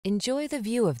Enjoy the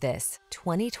view of this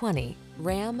 2020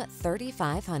 Ram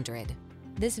 3500.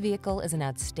 This vehicle is an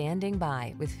outstanding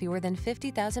buy with fewer than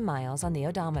 50,000 miles on the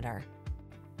odometer.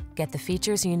 Get the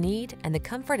features you need and the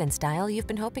comfort and style you've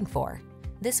been hoping for.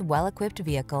 This well-equipped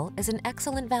vehicle is an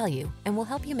excellent value and will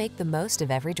help you make the most of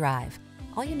every drive.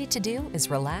 All you need to do is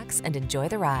relax and enjoy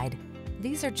the ride.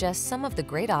 These are just some of the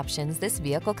great options this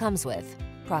vehicle comes with: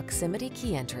 proximity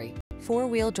key entry,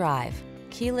 four-wheel drive,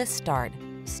 keyless start,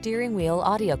 steering wheel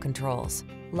audio controls,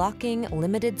 locking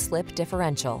limited slip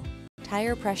differential,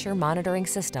 tire pressure monitoring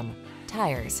system,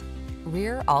 tires,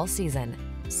 rear all-season,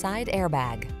 side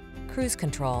airbag, cruise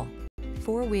control,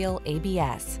 four-wheel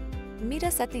ABS. Meet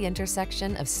us at the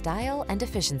intersection of style and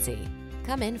efficiency.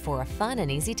 Come in for a fun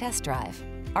and easy test drive.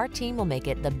 Our team will make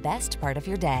it the best part of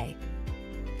your day.